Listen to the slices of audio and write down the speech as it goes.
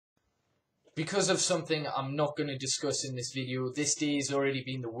because of something I'm not going to discuss in this video, this day has already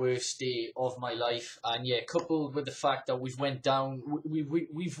been the worst day of my life. And yeah, coupled with the fact that we've went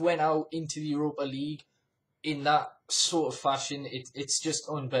out into the Europa League in that sort of fashion, it's just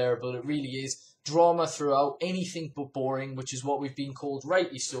unbearable. It really is. Drama throughout, anything but boring, which is what we've been called,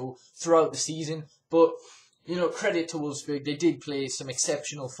 rightly so, throughout the season. But you know, credit to Wolfsburg, they did play some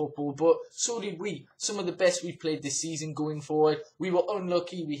exceptional football, but so did we. Some of the best we've played this season going forward. We were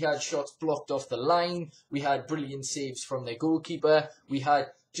unlucky, we had shots blocked off the line, we had brilliant saves from their goalkeeper, we had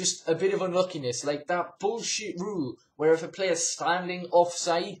just a bit of unluckiness, like that bullshit rule where if a player's standing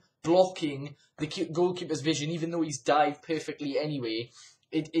offside, blocking the goalkeeper's vision, even though he's dived perfectly anyway,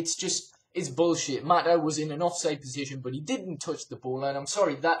 it's bullshit. Mata was in an offside position, but he didn't touch the ball, and I'm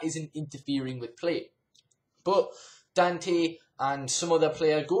sorry, that isn't interfering with play. But Dante and some other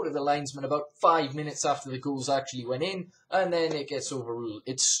player go to the linesman about 5 minutes after the goals actually went in, and then it gets overruled.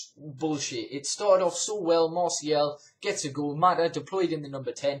 It's bullshit. It started off so well. Martial gets a goal. Mata, deployed in the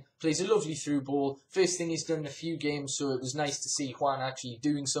number 10, plays a lovely through ball. First thing he's done in a few games, so it was nice to see Juan actually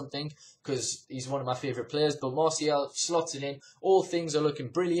doing something, because he's one of my favourite players. But Martial slots it in. All things are looking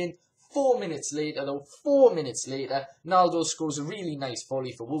brilliant. 4 minutes later, Naldo scores a really nice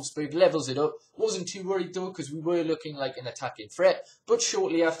volley for Wolfsburg, levels it up. Wasn't too worried though, because we were looking like an attacking threat. But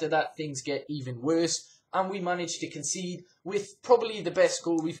shortly after that, things get even worse, and we managed to concede with probably the best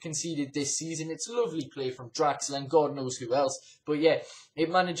goal we've conceded this season. It's lovely play from Draxler and God knows who else. But yeah,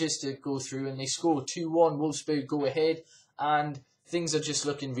 it manages to go through, and they score 2-1. Wolfsburg go ahead, and things are just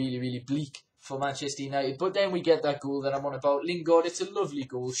looking really, really bleak for Manchester United. But then we get that goal that I'm on about. Lingard, it's a lovely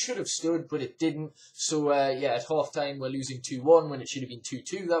goal. Should have stood, but it didn't. So, yeah, at half-time, we're losing 2-1 when it should have been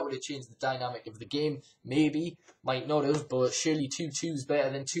 2-2. That would have changed the dynamic of the game. Maybe. Might not have, but surely 2-2 is better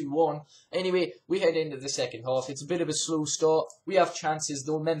than 2-1. Anyway, we head into the second half. It's a bit of a slow start. We have chances,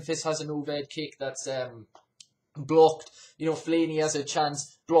 though. Memphis has an overhead kick that's blocked. You know, Fellaini has a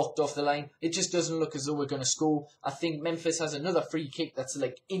chance, blocked off the line. It just doesn't look as though we're going to score. I think Memphis has another free kick that's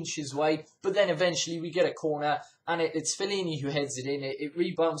like inches wide. But then eventually we get a corner, and it's Fellaini who heads it in. It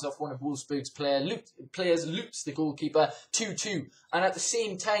rebounds off one of Wolfsburg's players, loops the goalkeeper, 2-2. And at the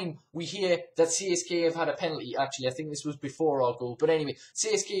same time, we hear that CSK have had a penalty. Actually, I think this was before our goal. But anyway,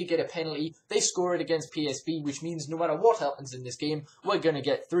 CSK get a penalty. They score it against PSV, which means no matter what happens in this game, we're going to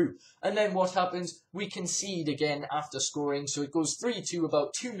get through. And then what happens? We concede again after scoring. So it goes 3-2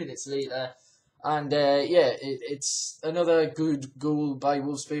 about 2 minutes later. And yeah, it's another good goal by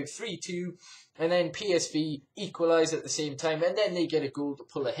Wolfsburg, 3-2. And then PSV equalise at the same time. And then they get a goal to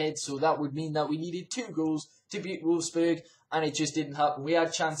pull ahead. So that would mean that we needed 2 goals to beat Wolfsburg. And it just didn't happen. We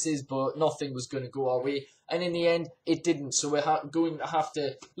had chances, but nothing was going to go our way. And in the end, it didn't. So we're going to have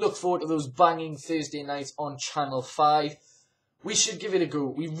to look forward to those banging Thursday nights on Channel 5. We should give it a go.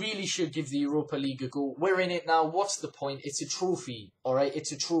 We really should give the Europa League a go. We're in it now. What's the point? It's a trophy, all right?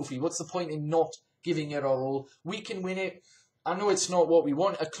 It's a trophy. What's the point in not giving it our all? We can win it. I know it's not what we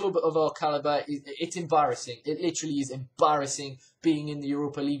want. A club of our calibre, it's embarrassing. It literally is embarrassing being in the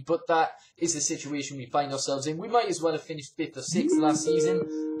Europa League. But that is the situation we find ourselves in. We might as well have finished 5th or 6th last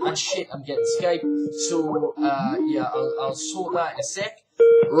season. And shit, I'm getting Skype. So, yeah, I'll sort that in a sec.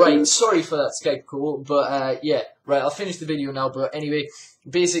 Right, sorry for that Skype call, but yeah, right, I'll finish the video now, but anyway,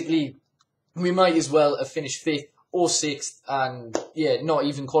 basically, we might as well have finished 5th or 6th, and yeah, not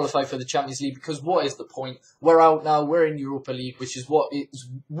even qualify for the Champions League, because what is the point? We're out now, we're in Europa League, which is what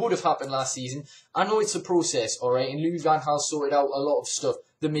would have happened last season. I know it's a process, alright, and Louis van Gaal sorted out a lot of stuff,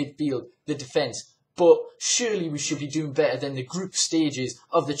 the midfield, the defence, but surely we should be doing better than the group stages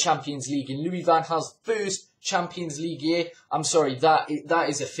of the Champions League. In Louis van Gaal's first Champions League year, I'm sorry, that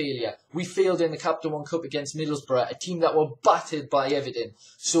is a failure. We failed in the Capital One Cup against Middlesbrough, a team that were battered by Everton.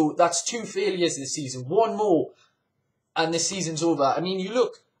 So that's 2 failures this season. 1 more, and the season's over. I mean, you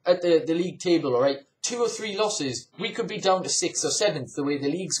look at the league table, all right? 2 or 3 losses, we could be down to 6th or 7th the way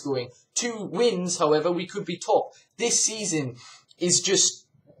the league's going. 2 wins, however, we could be top. This season is just...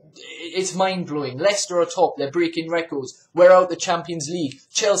 it's mind-blowing. Leicester are top. They're breaking records. We're out the Champions League.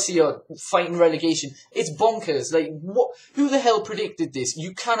 Chelsea are fighting relegation. It's bonkers. Like, what? Who the hell predicted this?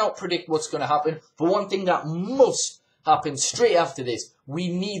 You cannot predict what's going to happen. But one thing that must happen straight after this, we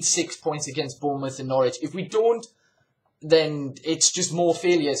need 6 points against Bournemouth and Norwich. If we don't, then it's just more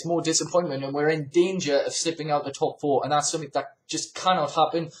failure. It's more disappointment. And we're in danger of slipping out the top 4. And that's something that just cannot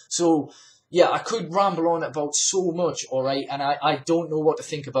happen. So... yeah, I could ramble on about so much, alright, and I don't know what to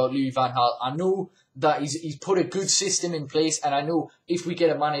think about Louis van Gaal. I know that he's put a good system in place, and I know if we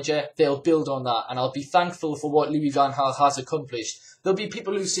get a manager, they'll build on that, and I'll be thankful for what Louis van Gaal has accomplished. There'll be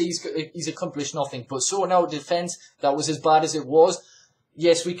people who say he's accomplished nothing, but so in our defence, that was as bad as it was.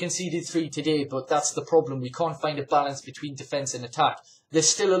 Yes, we conceded 3 today, but that's the problem. We can't find a balance between defence and attack. There's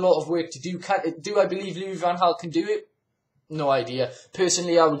still a lot of work to do. Do I believe Louis van Gaal can do it? No idea.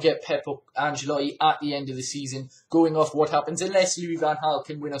 Personally, I would get Pep or Ancelotti at the end of the season, going off what happens, unless Louis van Gaal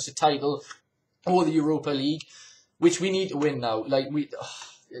can win us a title or the Europa League, which we need to win now.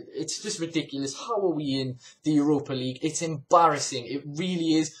 It's just ridiculous. How are we in the Europa League? It's embarrassing. It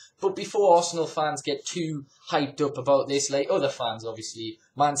really is. But before Arsenal fans get too hyped up about this, like other fans, obviously,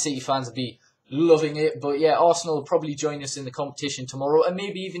 Man City fans will be loving it. But yeah, Arsenal will probably join us in the competition tomorrow, and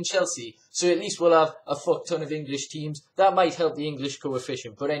maybe even Chelsea. So at least we'll have a fuck ton of English teams. That might help the English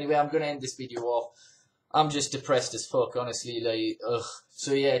coefficient. But anyway, I'm going to end this video off. I'm just depressed as fuck, honestly.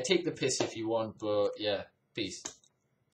 So yeah, take the piss if you want, but yeah, peace.